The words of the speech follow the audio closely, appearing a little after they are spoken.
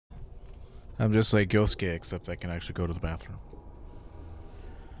I'm just like Yosuke, except I can actually go to the bathroom.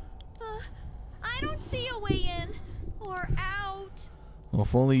 I don't see a way in or out. Well,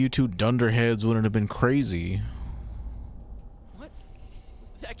 if only you two dunderheads wouldn't have been crazy. What?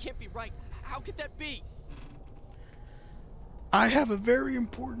 That can't be right. How could that be? I have a very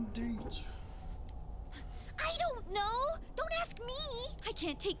important date. I don't know. Don't ask me. I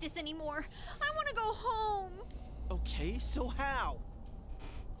can't take this anymore. I want to go home. Okay, so how?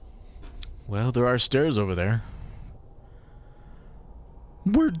 Well, there are stairs over there.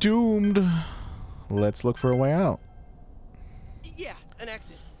 We're doomed. Let's look for a way out. Yeah, an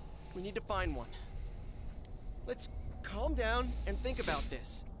exit. We need to find one. Let's calm down and think about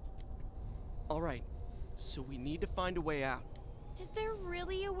this. All right, so we need to find a way out. Is there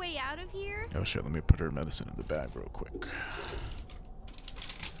really a way out of here? Oh shit, let me put her medicine in the bag real quick.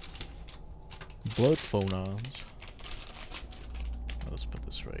 Blood phonons. Let's put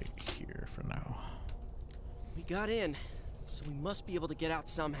this right here for now. We got in, so we must be able to get out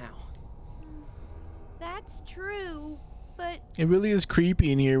somehow. That's true, but It really is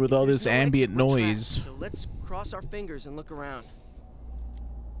creepy in here with all this There's no ambient exit, we're trapped, noise. so let's cross our fingers and look around.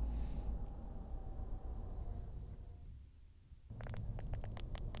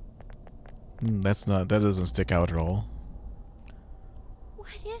 That doesn't stick out at all. what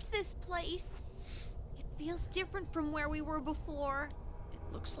is this place? It feels different from where we were before.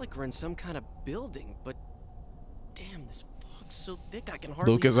 It looks like we're in some kind of building, but damn, this fog's so thick I can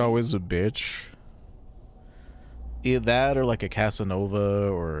hardly Luke is see. always a bitch. Either that or like a Casanova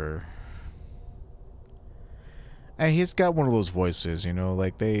or... And he's got one of those voices, you know,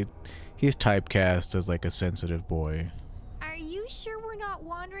 like he's typecast as like a sensitive boy. Are you sure we're not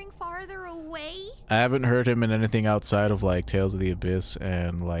wandering farther away? I haven't heard him in anything outside of like Tales of the Abyss,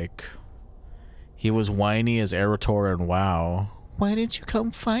 and like he was whiny as Erator and WoW. Why didn't you come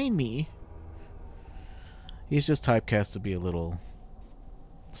find me? He's just typecast to be a little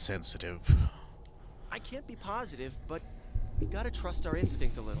sensitive. I can't be positive, but we've got to trust our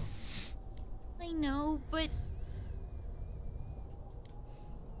instinct a little. I know, but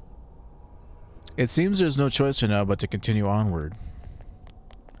It seems there's no choice for now but to continue onward.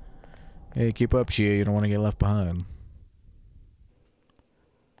 Hey, keep up, Chia. You don't want to get left behind.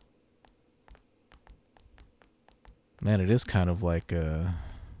 Man, it is kind of like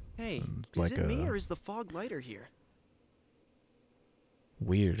Hey, like is it me or is the fog lighter here?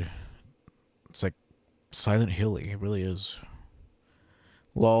 weird. It's like Silent Hilly. It really is.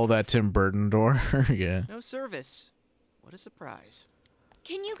 Lol, that Tim Burton door. Yeah. No service. What a surprise.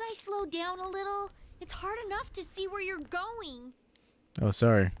 can you guys slow down a little? It's hard enough to see where you're going. Oh,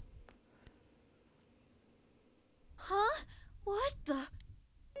 sorry. Huh? What the?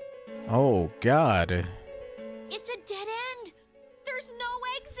 Oh, God. It's a dead end. There's no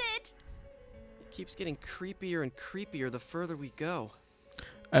exit. It keeps getting creepier and creepier the further we go.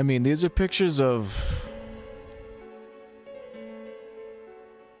 I mean, these are pictures of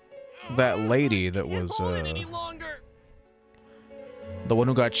that lady that was Can't hold it any longer. the one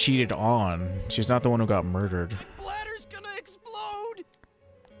who got cheated on. She's not the one who got murdered. My bladder's gonna explode.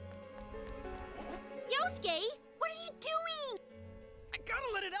 Yosuke, what are you doing? I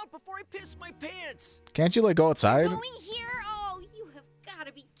gotta let it out before I piss my pants. Can't you like go outside? Going here? Oh, you have got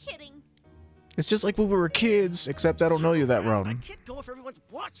to be kidding. It's just like when we were kids, except I don't know you that I wrong. can't go if everyone's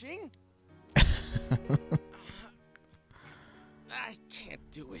watching. I can't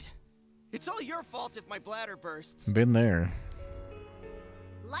do it. It's all your fault if my bladder bursts. Been there.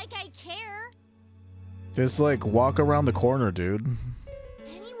 Like I care. Just like walk around the corner, dude.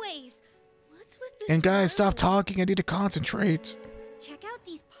 Anyways, what's with this? And guys, stop room? talking. I need to concentrate. Check out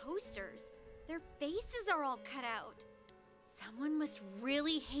these posters. Their faces are all cut out. Someone must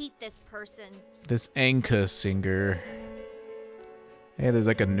really hate this person. This Enka singer. Hey, there's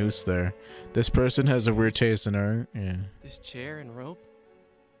like a noose there. This person has a weird taste in art. Yeah. This chair and rope?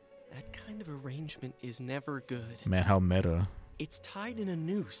 That kind of arrangement is never good. Man, how meta. It's tied in a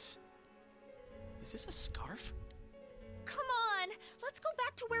noose. Is this a scarf? Come on, let's go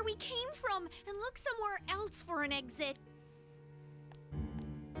back to where we came from and look somewhere else for an exit.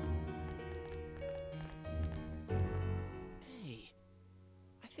 Hey,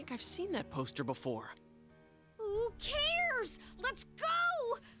 I think I've seen that poster before. Who cares? Let's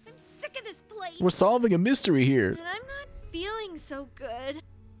go! I'm sick of this place. We're solving a mystery here. And I'm not feeling so good.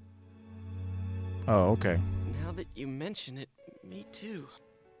 Oh, okay. Now that you mention it, me too.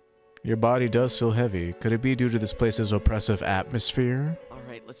 Your body does feel heavy. Could it be due to this place's oppressive atmosphere? All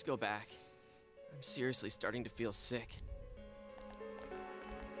right, let's go back. I'm seriously starting to feel sick.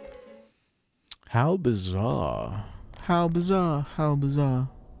 How bizarre. How bizarre. How bizarre.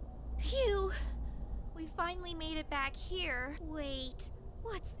 Phew, finally made it back here. Wait,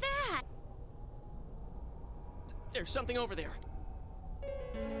 what's that? There's something over there.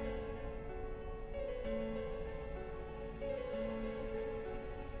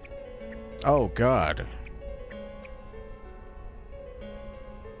 Oh, God.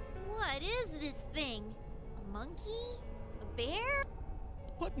 What is this thing? A monkey? A bear?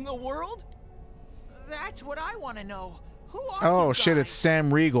 What in the world? That's what I want to know. Who are Oh, you shit, guys? it's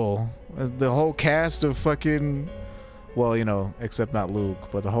Sam Riegel. The whole cast of fucking... Well, you know, except not Luke,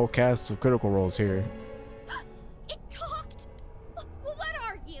 but the whole cast of Critical Role's here. It talked! What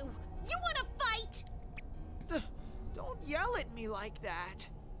are you? You want to fight? Don't yell at me like that.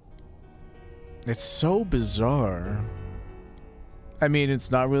 It's so bizarre. I mean,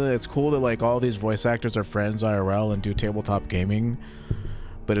 it's not really... It's cool that, like, all these voice actors are friends IRL and do tabletop gaming.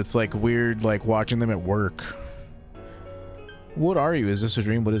 But it's, like, weird, like, watching them at work. What are you? Is this a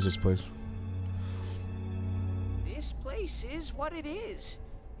dream? What is this place? This place is what it is.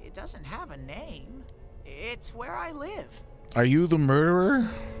 It doesn't have a name. It's where I live. Are you the murderer?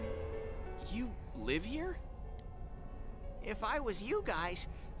 You live here? If I was you guys,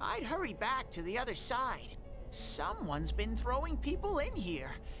 I'd hurry back to the other side. Someone's been throwing people in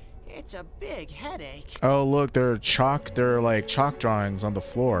here. It's a big headache. Oh, look, there are like chalk drawings on the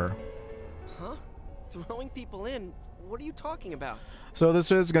floor. Huh? Throwing people in? What are you talking about? So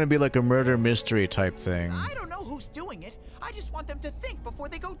this is going to be like a murder mystery type thing. I don't know who's doing it. I just want them to think before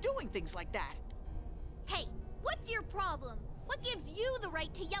they go doing things like that. Hey, what's your problem? What gives you the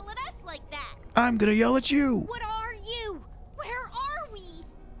right to yell at us like that? I'm going to yell at you. What are you? Where are we?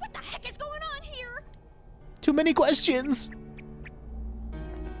 What the heck is going on here? Too many questions.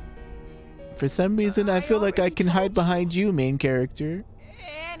 For some reason, I feel like I already can told hide you. behind you, main character.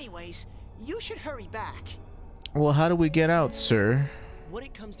 Anyways, you should hurry back. Well, how do we get out, sir? What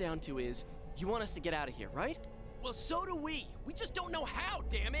it comes down to is, you want us to get out of here, right? Well, so do we. We just don't know how,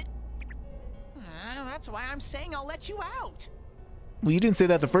 damn it. That's why I'm saying I'll let you out. Well, you didn't say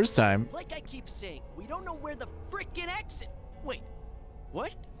that the first time. Like I keep saying, we don't know where the frickin' exit... Wait,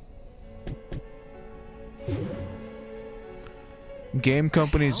 what? Game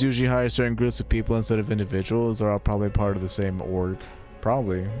companies usually hire certain groups of people instead of individuals. They're all probably part of the same org.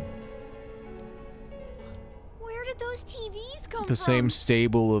 Probably. Where did those TVs come from? The same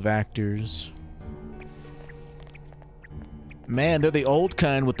stable of actors. Man, they're the old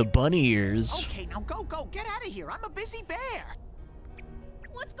kind with the bunny ears. Okay, now go, get out of here. I'm a busy bear.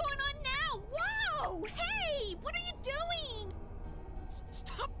 What's going on now? Whoa! Hey! What are you doing?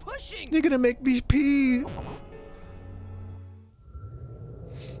 Stop pushing! You're gonna make me pee.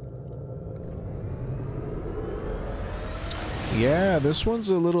 Yeah, this one's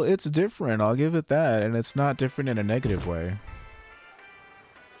a little... It's different, I'll give it that. And it's not different in a negative way.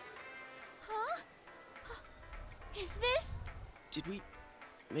 Huh? Is this? Did we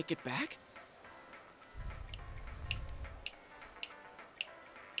make it back?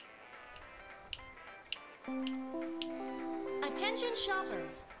 Attention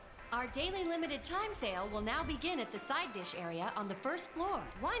shoppers! Our daily limited time sale will now begin at the side dish area on the first floor.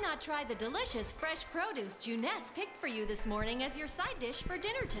 Why not try the delicious fresh produce Juness picked for you this morning as your side dish for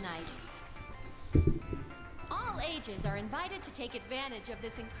dinner tonight? All ages are invited to take advantage of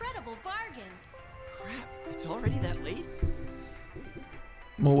this incredible bargain. Crap, it's already that late?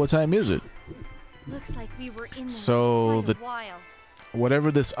 Well, what time is it? Looks like we were in there So for quite a while.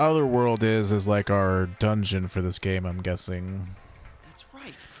 Whatever this other world is like our dungeon for this game, I'm guessing. That's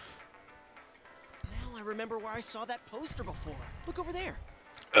right. Now I remember where I saw that poster before. Look over there.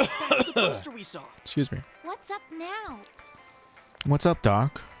 That's the poster we saw. Excuse me. What's up now? What's up,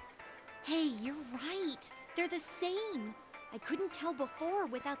 Doc? Hey, you're right. They're the same. I couldn't tell before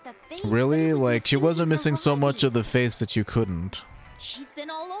without the face. but Really? it was Like, she in wasn't Susan missing so much already. of the face that you couldn't. She's been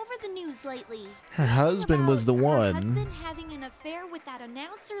all over the news lately. Her husband was the Her one. husband having an affair with that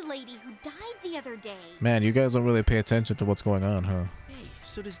announcer lady who died the other day. Man, you guys don't really pay attention to what's going on, huh? Hey,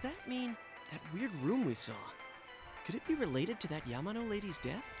 so does that mean that weird room we saw? Could it be related to that Yamano lady's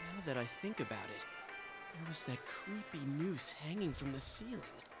death? Now that I think about it, there was that creepy noose hanging from the ceiling.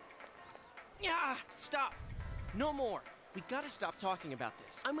 Yeah, stop! No more! We gotta stop talking about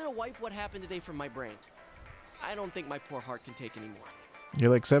this. I'm gonna wipe what happened today from my brain. I don't think my poor heart can take anymore.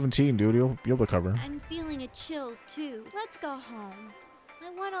 You're like 17, dude. You'll recover. I'm feeling a chill too. Let's go home. I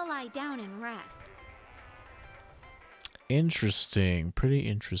want to lie down and rest. Interesting. Pretty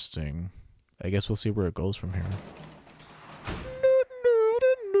interesting. I guess we'll see where it goes from here.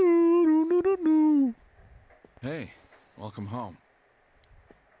 Hey, welcome home.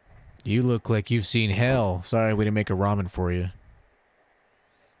 You look like you've seen hell. Sorry we didn't make a ramen for you.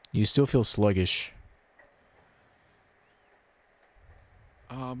 You still feel sluggish.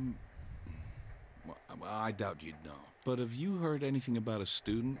 Well, I doubt you'd know. But have you heard anything about a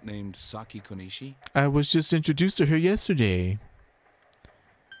student named Saki Konishi? I was just introduced to her yesterday.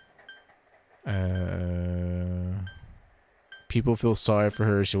 People feel sorry for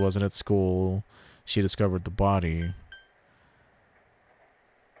her. She wasn't at school. She discovered the body.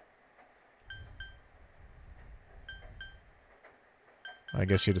 I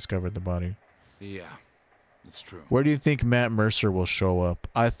guess she discovered the body. Yeah, that's true. Where do you think Matt Mercer will show up?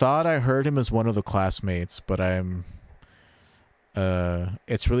 I thought I heard him as one of the classmates, but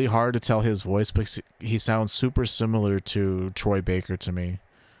it's really hard to tell his voice because he sounds super similar to Troy Baker to me.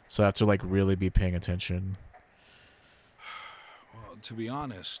 So I have to like really be paying attention. Well, to be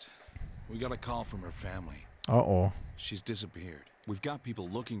honest, we got a call from her family. Uh-oh. She's disappeared. We've got people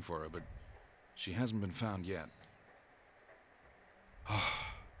looking for her, but she hasn't been found yet.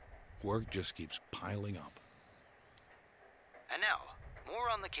 Work just keeps piling up. And now, more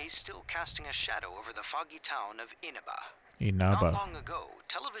on the case still casting a shadow over the foggy town of Inaba. Inaba. Not long ago,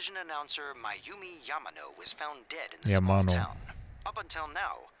 television announcer Mayumi Yamano was found dead in the small town. Up until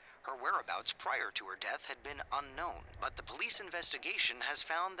now, her whereabouts prior to her death had been unknown, but the police investigation has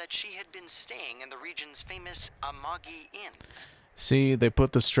found that she had been staying in the region's famous Amagi Inn. See, they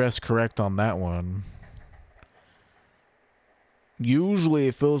put the stress correct on that one. Usually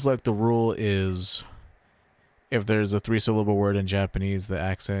it feels like the rule is if there's a 3-syllable word in Japanese, the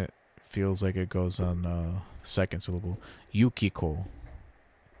accent feels like it goes on the second syllable. Yukiko.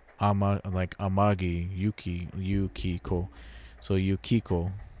 Like Amagi. Yukiko. So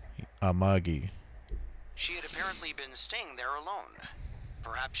Yukiko. Amagi. She had apparently been staying there alone.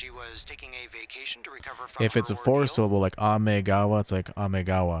 Perhaps she was taking a vacation to recover from If it's a 4-syllable, like Amegawa, it's like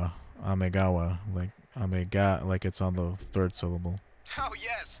Amegawa. Amegawa. Like Amega, like it's on the 3rd syllable. Oh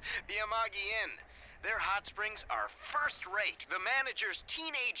yes, the Amagi Inn. Their hot springs are first rate. The manager's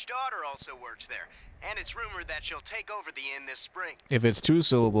teenage daughter also works there, and it's rumored that she'll take over the inn this spring. If it's 2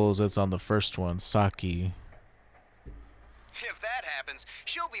 syllables, it's on the first one, Saki. If that happens,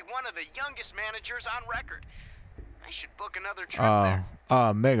 she'll be one of the youngest managers on record. I should book another trip there.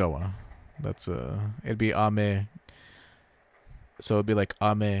 Megawa. That's it'd be Ame. So it'd be like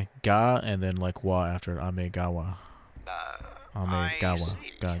Ame-ga and then like wa after Amegawa. Amegawa.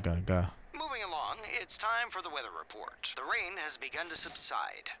 Ga. Moving along, it's time for the weather report. The rain has begun to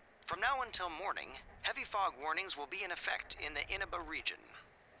subside. From now until morning, heavy fog warnings will be in effect in the Inaba region.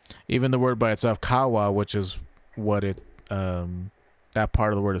 Even the word by itself, kawa, which is what it that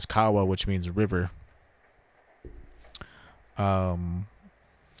part of the word is kawa, which means river.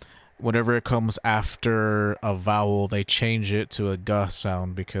 Whenever it comes after a vowel, they change it to a ga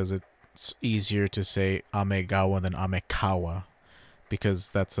sound because it's easier to say amegawa than amekawa,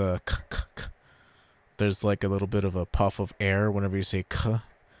 because that's a k. There's like a little bit of a puff of air whenever you say k,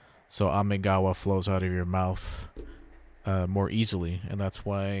 so amegawa flows out of your mouth more easily, and that's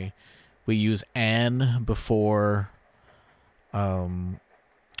why we use an before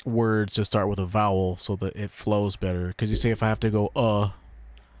words to start with a vowel so that it flows better. Because you say if I have to go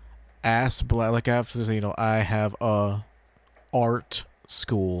ass, like I have to say, I have a art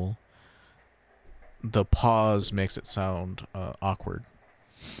school, the pause makes it sound awkward.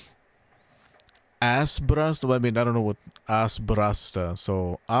 Asbrasta, I mean, I don't know what asbrasta.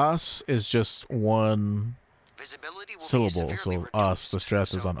 So as is just one syllable, so us, the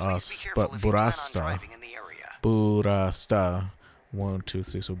stress is on us. But burasta, 1, 2,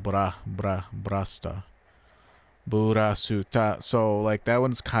 3, so brasta. Burasuta. So like that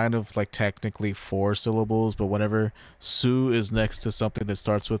one's kind of like technically 4 syllables, but whenever su is next to something that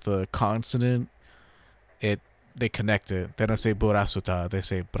starts with a consonant, they connect it. They don't say burasuta, they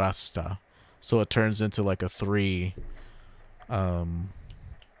say brasta. So it turns into like a 3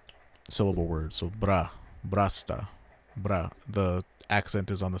 syllable word. So brasta. The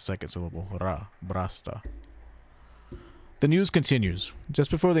accent is on the 2nd syllable. Brasta. The news continues. Just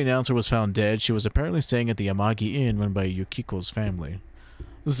before the announcer was found dead, she was apparently staying at the Amagi Inn run by Yukiko's family.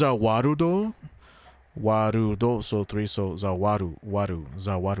 Zawarudo? Warudo, so 3, so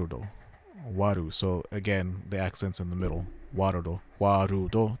zawarudo. Waru, so again, the accent's in the middle. Warudo,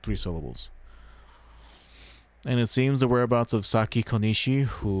 3 syllables. And it seems the whereabouts of Saki Konishi,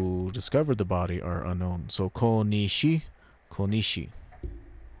 who discovered the body, are unknown. So Konishi.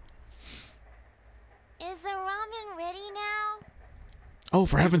 Is the ramen ready now? Oh,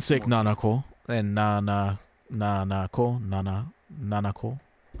 for heaven's sake, Nanako. And Nanako.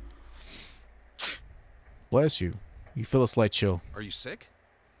 Bless you. You feel a slight chill. Are you sick?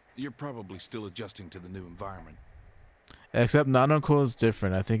 You're probably still adjusting to the new environment. Except Nanako is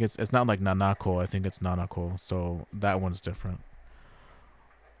different. I think it's not like Nanako. I think it's Nanako. So that one's different.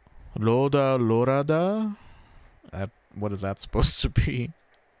 Loda Lorada? What is that supposed to be?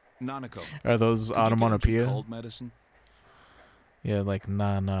 Nanako. Are those onomatopoeia? Cold medicine? Yeah, like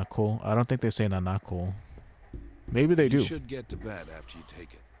nanako. I don't think they say nanako. Maybe they do. You should get to bed after you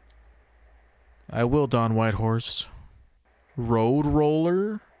take it. I will, Don Whitehorse. Road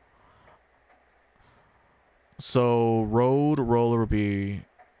roller? So, road roller would be...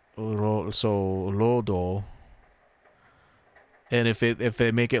 So, lodo. And if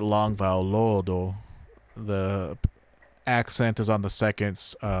they make it long vowel, lodo, the accent is on the second,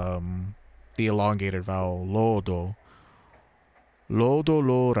 the elongated vowel, lodo. Lodo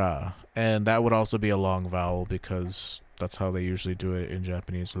lora. And that would also be a long vowel because that's how they usually do it in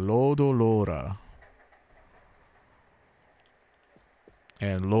Japanese. Lodo lora.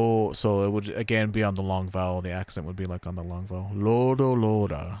 And lo, so it would again be on the long vowel. The accent would be like on the long vowel. Lodo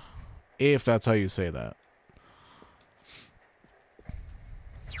lora. If that's how you say that.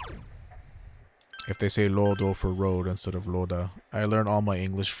 If they say lodo for road instead of loda. I learned all my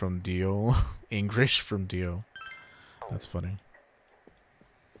English from Dio. English from Dio. That's funny.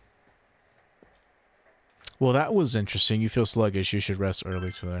 Well, that was interesting. You feel sluggish. You should rest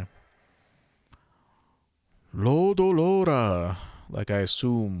early today. Lodo lora. Like I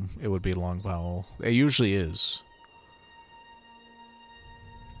assume it would be long vowel. It usually is.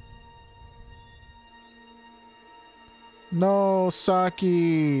 No,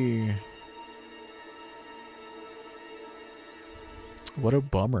 Saki. What a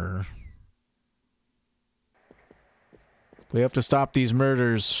bummer. We have to stop these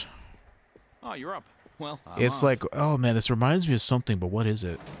murders. Oh, you're up. Well, it's off. like, oh man, this reminds me of something, but what is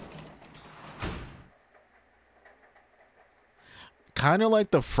it? Kind of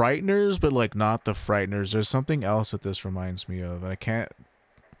like the Frighteners, but like not the Frighteners. There's something else that this reminds me of, and I can't...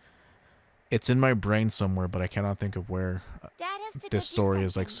 It's in my brain somewhere, but I cannot think of where. This story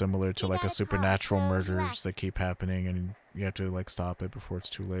is like similar to like a supernatural murders that keep happening, and you have to like stop it before it's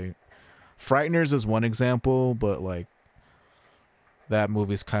too late. Frighteners is one example, but like that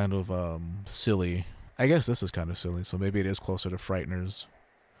movie's kind of silly. I guess this is kind of silly, so maybe it is closer to Frighteners.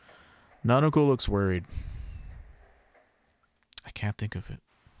 Nanako looks worried. I can't think of it.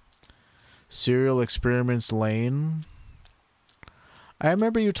 Serial Experiments Lane. I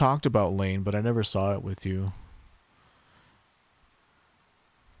remember you talked about Lane, but I never saw it with you.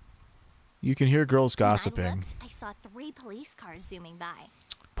 You can hear girls gossiping. I saw 3 police cars zooming by.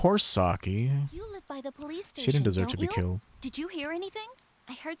 Poor Saki. You live by the police station. She didn't deserve don't to be you? killed. Did you hear anything?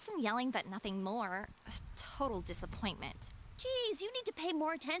 I heard some yelling, but nothing more. A total disappointment. Geez, you need to pay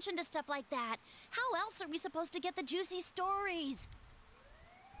more attention to stuff like that. How else are we supposed to get the juicy stories?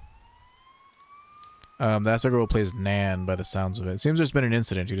 That's the girl who plays Nan by the sounds of it. It seems there's been an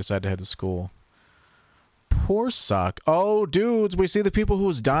incident. You decide to head to school. Poor Sock. Oh, dudes, we see the people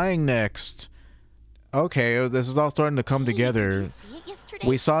who's dying next. Okay, this is all starting to come together. Did you see it yesterday?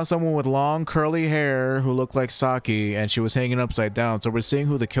 We saw someone with long curly hair who looked like Saki, and she was hanging upside down, so we're seeing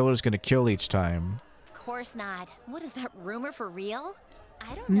who the killer's gonna kill each time. Of course not. What is that rumor for real?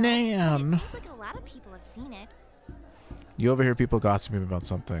 I don't know. Nan. It seems like a lot of people have seen it. You overhear people gossiping about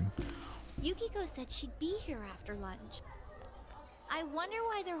something. Yukiko said she'd be here after lunch. I wonder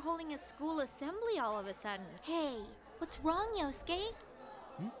why they're holding a school assembly all of a sudden. Hey, what's wrong, Yosuke?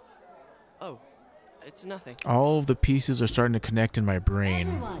 Oh, it's nothing. All of the pieces are starting to connect in my brain.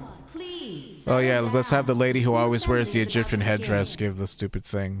 Everyone, please. Oh yeah, let's have the lady who always wears the Egyptian headdress give the stupid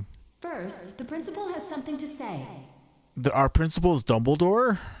thing. First, the principal has something to say. Our principal is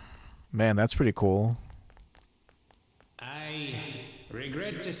Dumbledore? Man, that's pretty cool. I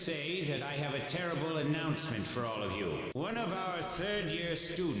regret to say that I have a terrible announcement for all of you. One of our third-year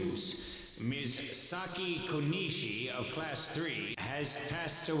students, Ms. Saki Konishi of Class 3, has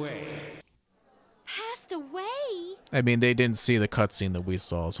passed away. Passed away? I mean, they didn't see the cutscene that we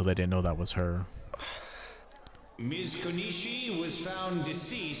saw, so they didn't know that was her. Ms. Konishi was found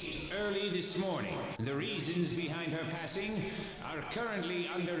deceased early this morning. The reasons behind her passing are currently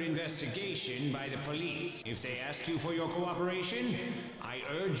under investigation by the police. If they ask you for your cooperation, I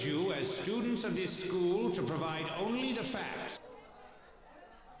urge you as students of this school to provide only the facts.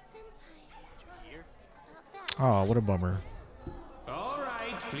 Oh, what a bummer. All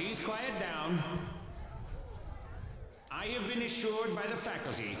right, please quiet down. I have been assured by the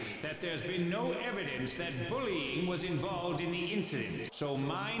faculty that there's been no evidence that bullying was involved in the incident. So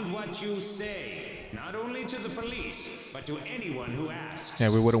mind what you say, not only to the police, but to anyone who asks.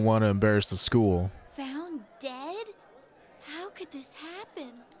 Yeah, we wouldn't want to embarrass the school. Found dead? How could this happen?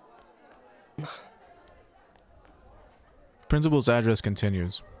 Principal's address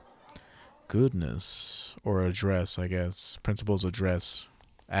continues. Goodness. Or address, I guess. Principal's address.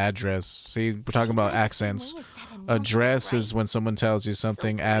 Address. See, we're talking about accents. Address is when someone tells you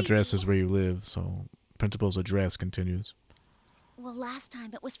something. Address is where you live. So principal's address continues. Well, last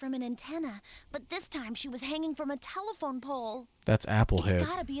time it was from an antenna, but this time she was hanging from a telephone pole. That's Applehead. It's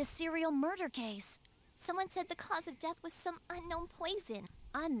gotta be a serial murder case. Someone said the cause of death was some unknown poison.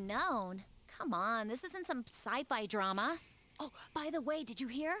 Unknown? Come on, this isn't some sci-fi drama. Oh, by the way, did you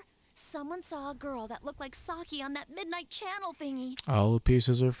hear? Someone saw a girl that looked like Saki on that Midnight Channel thingy. All the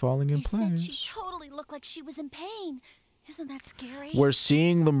pieces are falling in place. They said she totally looked like she was in pain. Isn't that scary? We're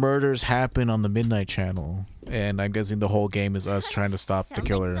seeing the murders happen on the Midnight Channel, and I'm guessing the whole game is us trying to stop the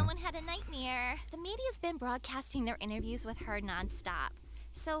killer. Like someone had a nightmare. The media's been broadcasting their interviews with her nonstop,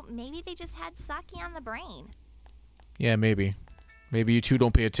 so maybe they just had Saki on the brain. Yeah, maybe. Maybe you two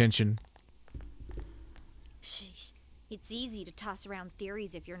don't pay attention. Sheesh. It's easy to toss around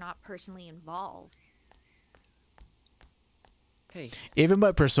theories if you're not personally involved. Hey. Even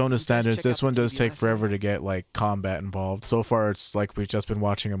by Persona standards, this one does take forever to get like combat involved. So far, it's like we've just been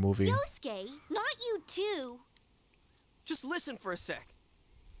watching a movie. Yosuke, not you too. Just listen for a sec.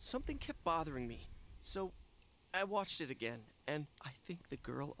 Something kept bothering me, so I watched it again, and I think the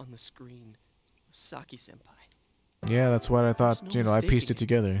girl on the screen was Saki-senpai. Yeah, that's what I thought. You know, I pieced it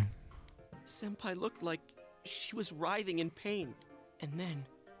together. Senpai looked like she was writhing in pain, and then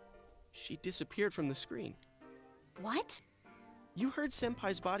she disappeared from the screen. What? You heard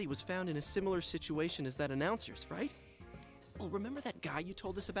Senpai's body was found in a similar situation as that announcer's, right? Oh, remember that guy you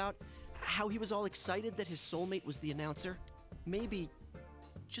told us about? How he was all excited that his soulmate was the announcer? Maybe,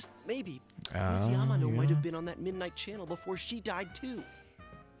 just maybe, Miss Yamano might have been on that Midnight Channel before she died too.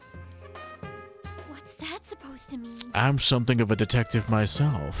 What's that supposed to mean? I'm something of a detective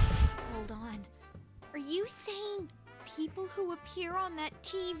myself. Hold on. Are you saying people who appear on that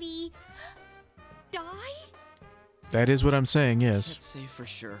TV die? That is what I'm saying, I yes. can't say for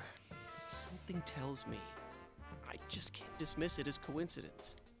sure, but something tells me I just can't dismiss it as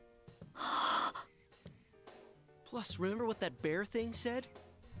coincidence. Plus, remember what that bear thing said?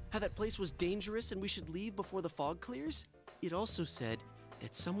 How that place was dangerous and we should leave before the fog clears? It also said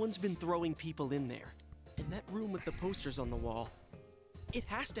that someone's been throwing people in there. And that room with the posters on the wall, it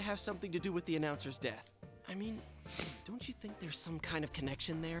has to have something to do with the announcer's death. I mean, don't you think there's some kind of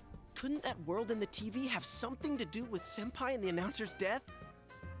connection there? Couldn't that world in the TV have something to do with Senpai and the announcer's death?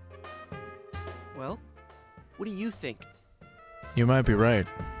 Well, what do you think? You might be right.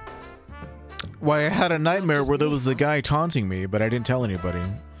 Why, I had a nightmare where there was a guy taunting me, but I didn't tell anybody.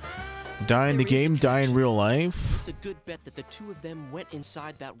 Die in the game, die in real life. It's a good bet that the two of them went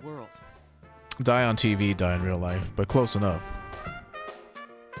inside that world. Die on TV, die in real life, but close enough.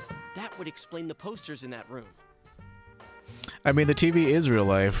 That would explain the posters in that room. I mean, the TV is real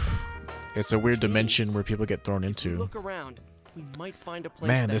life. It's a weird dimension where people get thrown into. Look around. We might find a place.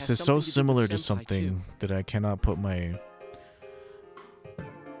 Man, that this has is so something to do similar with to Senpai something too. that I cannot put my...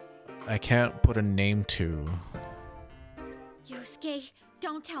 I can't put a name to. Yosuke,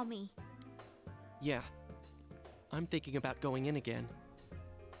 don't tell me. Yeah. I'm thinking about going in again.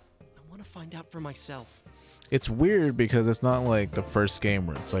 I want to find out for myself. It's weird because it's not like the first game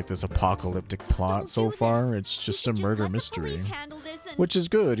where it's like this apocalyptic plot so far. It's just a murder mystery. Which is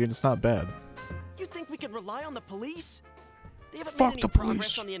good, and it's not bad. You think we can rely on the police? They haven't Fuck made any the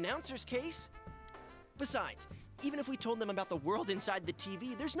progress police. on the announcer's case. Besides, even if we told them about the world inside the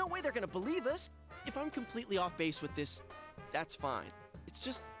TV, there's no way they're gonna believe us. If I'm completely off base with this, that's fine. It's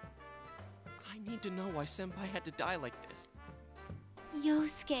just, I need to know why Senpai had to die like this.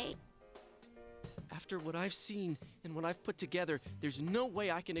 Yosuke. After what I've seen and what I've put together, there's no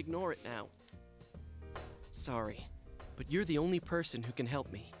way I can ignore it now. Sorry, but you're the only person who can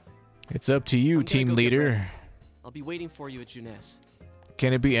help me. It's up to you, I'm gonna team go get leader. ready. I'll be waiting for you at Junes.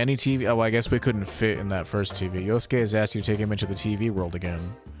 Can it be any TV? Oh, I guess we couldn't fit in that first TV. Yosuke has asked you to take him into the TV world again.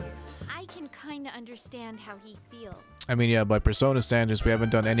 I can kind of understand how he feels. I mean, yeah, by Persona standards, we haven't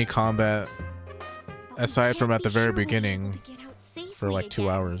done any combat aside from at the very beginning for like 2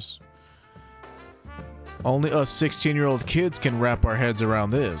 hours. Only us 16-year-old kids can wrap our heads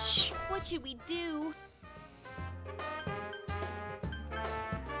around this. What should we do?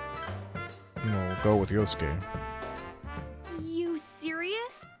 We'll go with Yosuke. You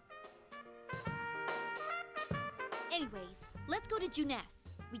serious? Anyways, let's go to Junes.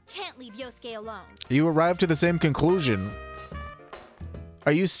 We can't leave Yosuke alone. You arrived to the same conclusion.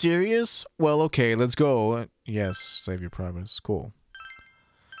 Are you serious? Well, okay, let's go. Yes, save your progress. Cool.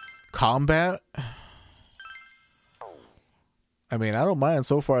 Combat? I mean, I don't mind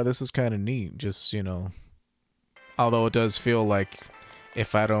so far. This is kind of neat. Just, you know. Although it does feel like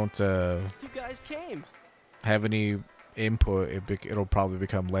if I don't You guys came. have any input, it'll probably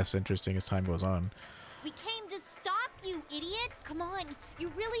become less interesting as time goes on. We came to stop you, idiots. Come on,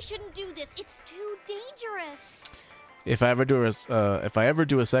 you really shouldn't do this. It's too dangerous. If I ever do a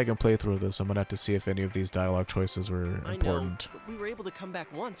second playthrough of this, I'm gonna have to see if any of these dialogue choices were important. I know, but we were able to come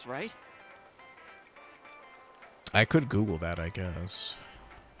back once, right? I could Google that, I guess.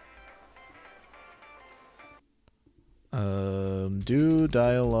 Do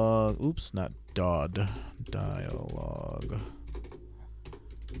dialogue. Oops, not DOD. Dialogue.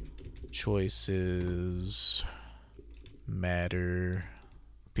 Choices matter.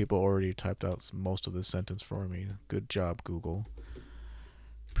 People already typed out most of this sentence for me. Good job, Google.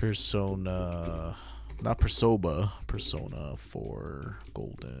 Persona. Not Persoba. Persona 4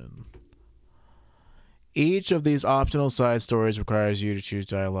 Golden. Each of these optional side stories requires you to choose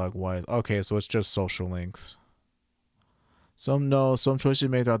dialogue wise. Okay, so it's just social links. Some choices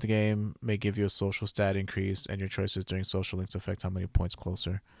made throughout the game may give you a social stat increase, and your choices during social links affect how many points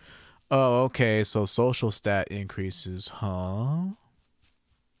closer. Oh, okay, so social stat increases, huh?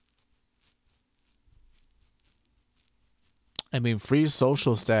 I mean, free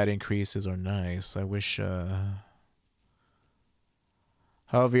social stat increases are nice. I wish,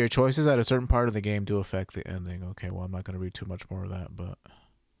 however, your choices at a certain part of the game do affect the ending. Okay, well, I'm not going to read too much more of that, but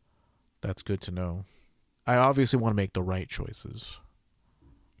that's good to know. I obviously want to make the right choices.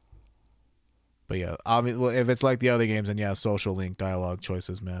 But yeah, well, if it's like the other games, then yeah, social link dialogue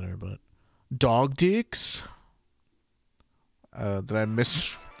choices matter, but dog dicks? Did I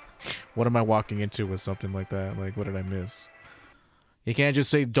miss? What am I walking into with something like that? Like, what did I miss? You can't just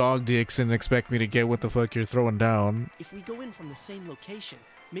say dog dicks and expect me to get what the fuck you're throwing down. If we go in from the same location,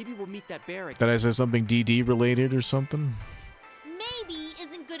 maybe we'll meet that bear again. Did I say something DD related or something? Maybe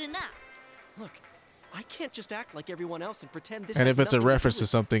isn't good enough. Look, I can't just act like everyone else and pretend this. And has if it's a nothing reference do to with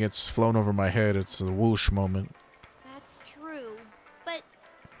something, it's flown over my head. It's a whoosh moment. That's true, but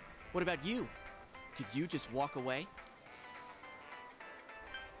What about you? Could you just walk away?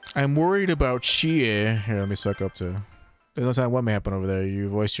 I'm worried about Chie. Here, let me suck up to. There's no time what may happen over there. You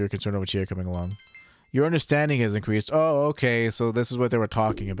voiced your concern over Chie coming along. Your understanding has increased. Oh, okay. So this is what they were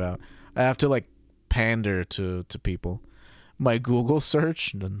talking about. I have to like pander to people. My Google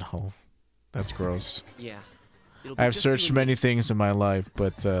search? No. That's gross. Yeah. I've searched many things in my life,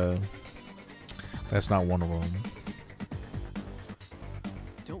 but that's not one of them.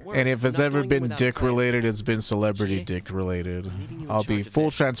 Don't worry, And if it's not ever going in been without a dick plan. related, it's been celebrity Chie, dick related. leaving you in I'll be charge of full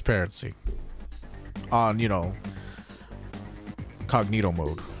this. transparency. On, you know, cognito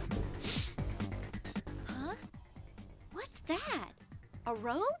mode. huh? What's that? A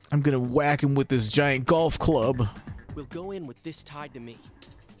rope? I'm gonna whack him with this giant golf club. We'll go in with this tied to me.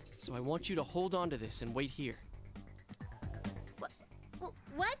 So I want you to hold on to this and wait here.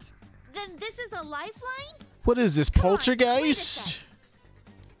 What? Then this is a lifeline? What is this, Come on, wait a poltergeist? sec.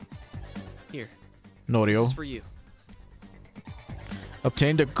 Here. Norio. This is for you.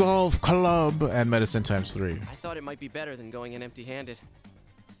 Obtained a golf club and medicine ×3. I thought it might be better than going in empty-handed.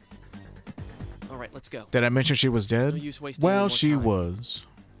 All right, let's go. Did I mention she was dead? no use wasting Well, any more she time. was.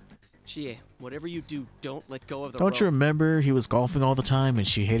 Chie, whatever you do, don't let go of the Don't you rope. remember he was golfing all the time and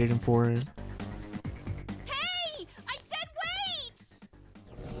she hated him for it? Hey! I said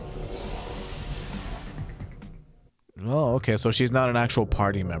wait! Oh, okay, so she's not an actual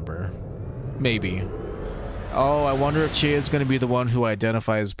party member. Maybe. Oh, I wonder if Chia is going to be the one who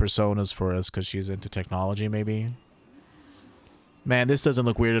identifies personas for us because she's into technology, maybe? Man, this doesn't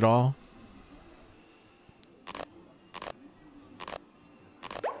look weird at all.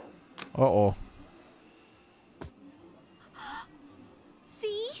 Uh-oh.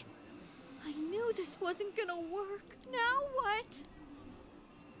 See? I knew this wasn't gonna work. Now what?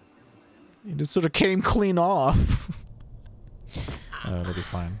 It just sort of came clean off. It'll be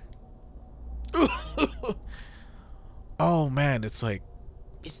fine. Oh, man, it's like...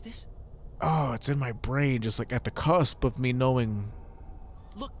 Is this? Oh, it's in my brain, just like at the cusp of me knowing...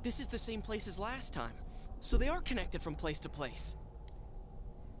 Look, this is the same place as last time. So they are connected from place to place.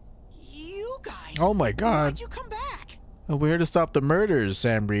 You guys. Oh my god. Why'd you come back? We're here to stop the murders,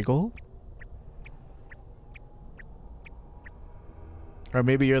 Sam Riegel. Or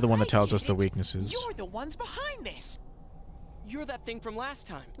maybe you're the one that tells us the weaknesses. You're the ones behind this. You're that thing from last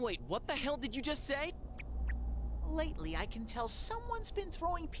time. Wait, what the hell did you just say? Lately, I can tell someone's been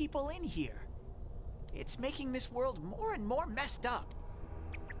throwing people in here. It's making this world more and more messed up.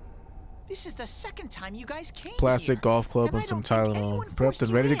 This is the second time you guys came Plastic here, golf club I and some don't think Tylenol. anyone Prepped forced and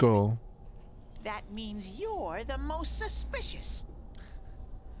you ready to in. go. That means you're the most suspicious.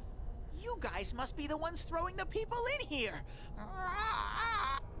 You guys must be the ones throwing the people in here.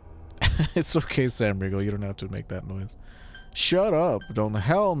 It's okay, Sam Riegel. You don't have to make that noise. Shut up. Don't.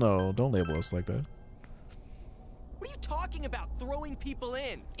 Hell no. Don't label us like that. What are you talking about, throwing people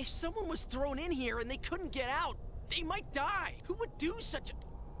in? If someone was thrown in here and they couldn't get out, they might die. Who would do such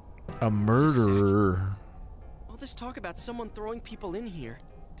a murderer? All this talk about someone throwing people in here,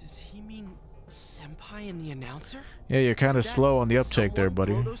 does he mean Senpai and the announcer? Yeah, you're kind of slow on the uptake there,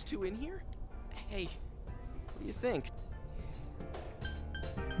 buddy. Throw those two in here? Hey, what do you think?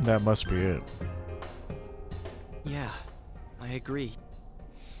 That must be it. Yeah, I agree.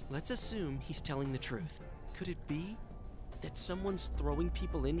 Let's assume he's telling the truth. Could it be that someone's throwing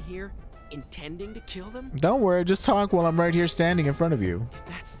people in here intending to kill them? Don't worry, just talk while I'm right here standing in front of you. If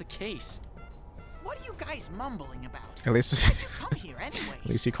that's the case, what are you guys mumbling about? At least, Why'd you come here anyways? At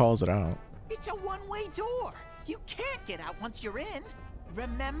least he calls it out. It's a one-way door. You can't get out once you're in.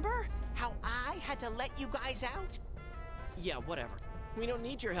 Remember how I had to let you guys out? Yeah, whatever. We don't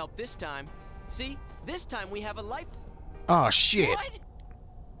need your help this time. See, this time we have a life. Oh shit! What?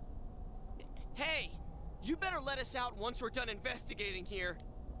 Hey! You better let us out once we're done investigating here.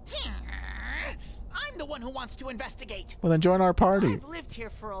 I'm the one who wants to investigate. Well, then join our party. I've lived here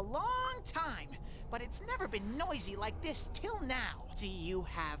for a long time, but it's never been noisy like this till now. Do you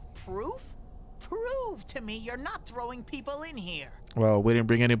have proof? Prove to me you're not throwing people in here. Well, we didn't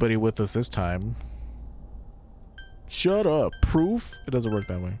bring anybody with us this time. Shut up. Proof? It doesn't work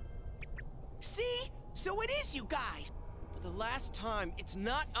that way. See? So it is you guys. For the last time, it's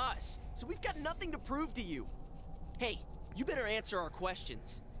not us. So we've got nothing to prove to you. Hey, you better answer our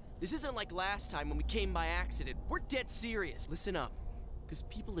questions. This isn't like last time when we came by accident. We're dead serious. Listen up, because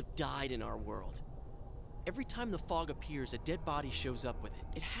people have died in our world. Every time the fog appears, a dead body shows up with it.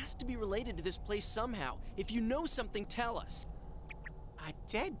 It has to be related to this place somehow. If you know something, tell us. A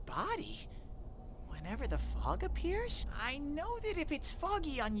dead body? Whenever the fog appears? I know that if it's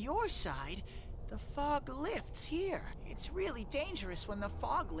foggy on your side, the fog lifts here. It's really dangerous when the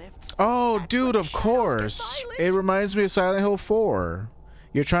fog lifts. Oh, dude, of course. It reminds me of Silent Hill 4.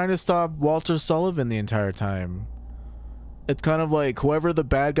 You're trying to stop Walter Sullivan the entire time. It's kind of like whoever the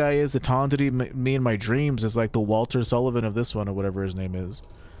bad guy is that taunted me in my dreams is like the Walter Sullivan of this one or whatever his name is.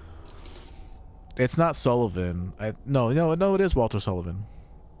 It's not Sullivan. No, it is Walter Sullivan.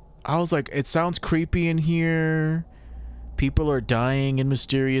 I was like, it sounds creepy in here. People are dying in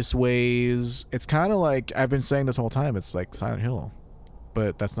mysterious ways. It's kind of like, I've been saying this whole time, it's like Silent Hill.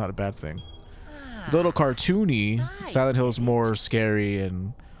 But that's not a bad thing. A little cartoony. Silent Hill is more scary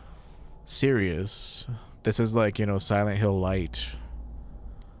and serious. This is like, you know, Silent Hill Light.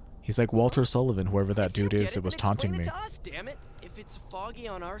 He's like Walter Sullivan, whoever that dude is that was taunting me. To us, damn it. If it's foggy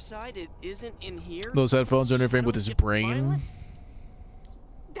on our side, it isn't in here. Those headphones are interfering with his brain.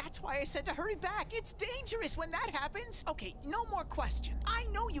 That's why I said to hurry back. It's dangerous when that happens. Okay, no more questions. I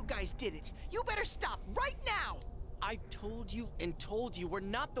know you guys did it. You better stop right now. I've told you and told you we're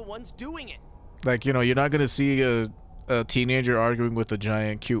not the ones doing it. Like, you know, you're not gonna see a teenager arguing with a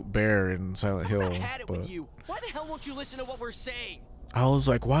giant cute bear in Silent Hill. I've had it with you. Why the hell won't you listen to what we're saying? I was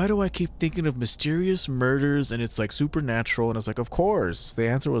like, why do I keep thinking of mysterious murders and it's like supernatural? And it's like, of course, the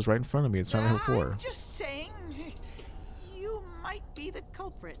answer was right in front of me. It's Silent Hill 4. I'm just saying, you might be the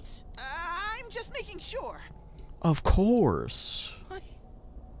culprits. I'm just making sure. Of course. What?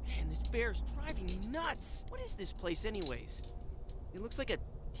 Man, this bear's driving me nuts. What is this place anyways? It looks like a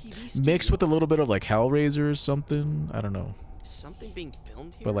TV studio. Mixed with a little bit of like Hellraiser or something. I don't know. Is something being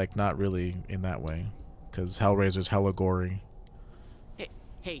filmed here? But like not really in that way. Because Hellraiser's hella gory.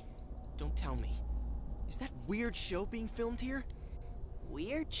 Hey, don't tell me. Is that weird show being filmed here?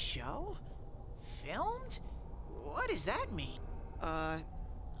 Weird show? Filmed? What does that mean?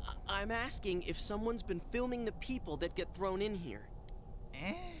 I'm asking if someone's been filming the people that get thrown in here.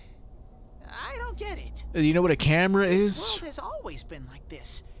 I don't get it. You know what a camera is? This world has always been like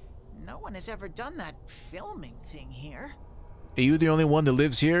this. No one has ever done that filming thing here. Are you the only one that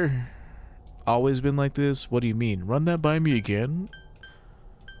lives here? Always been like this? What do you mean? Run that by me again?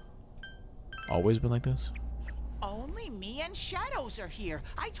 Always been like this? Only me and Shadows are here.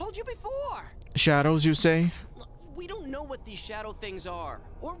 I told you before. Shadows, you say? We don't know what these shadow things are,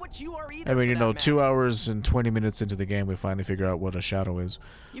 or what you are either. I mean, you know, 2 hours and 20 minutes into the game, we finally figure out what a shadow is.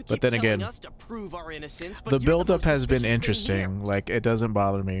 But then again, us to prove our innocence, but the build-up has been interesting. Like, it doesn't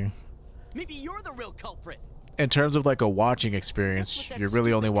bother me. Maybe you're the real culprit. In terms of like a watching experience, you're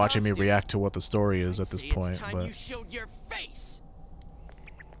really only watching me react to what the story is at this point. But you showed your face.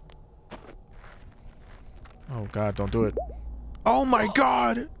 Oh God, don't do it. Oh my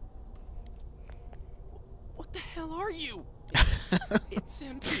God! What the hell are you? It's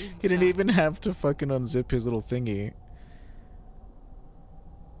empty inside. He didn't even have to fucking unzip his little thingy.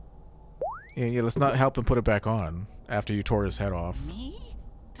 Yeah, let's not help him put it back on after you tore his head off. Me?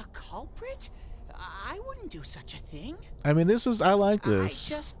 The culprit? I wouldn't do such a thing. I mean, I like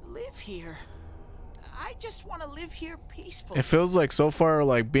this. I just live here. I just want to live here peacefully. It feels like so far,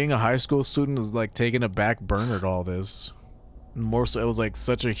 like being a high school student is like taking a back burner to all this. More so, it was like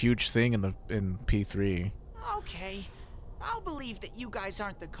such a huge thing in P3. Okay, I'll believe that you guys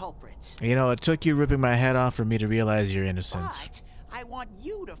aren't the culprits. You know, it took you ripping my head off for me to realize your innocence. But I want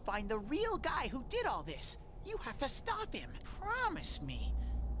you to find the real guy who did all this. You have to stop him. Promise me.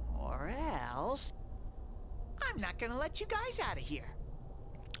 Or else, I'm not gonna let you guys out of here.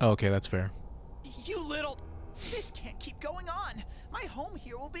 Okay, that's fair. You little... This can't keep going on. My home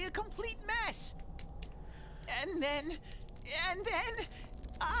here will be a complete mess. And then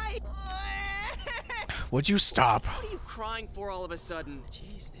I... Would you stop? What are you crying for all of a sudden?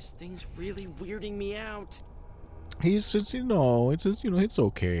 Jeez, this thing's really weirding me out. He's just, you know, it's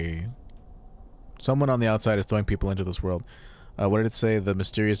okay. Someone on the outside is throwing people into this world. What did it say? The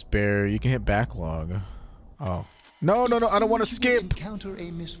mysterious bear. You can hit backlog. Oh. No, I don't want to skip. Encounter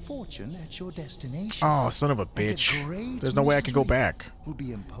a misfortune at your destination. Oh, son of a bitch. There's no way I can go back.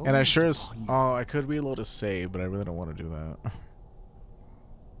 And I sure as... Oh, I could reload a save, but I really don't want to do that.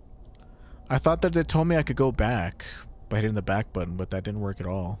 I thought that they told me I could go back by hitting the back button, but that didn't work at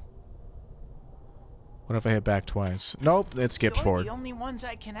all. What if I hit back twice? Nope, it skipped forward. You're the only ones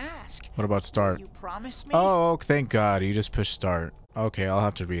I can ask. What about start? You promise me? Oh, thank God. You just pushed start. Okay, I'll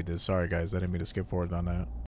have to read this. Sorry, guys. I didn't mean to skip forward on that.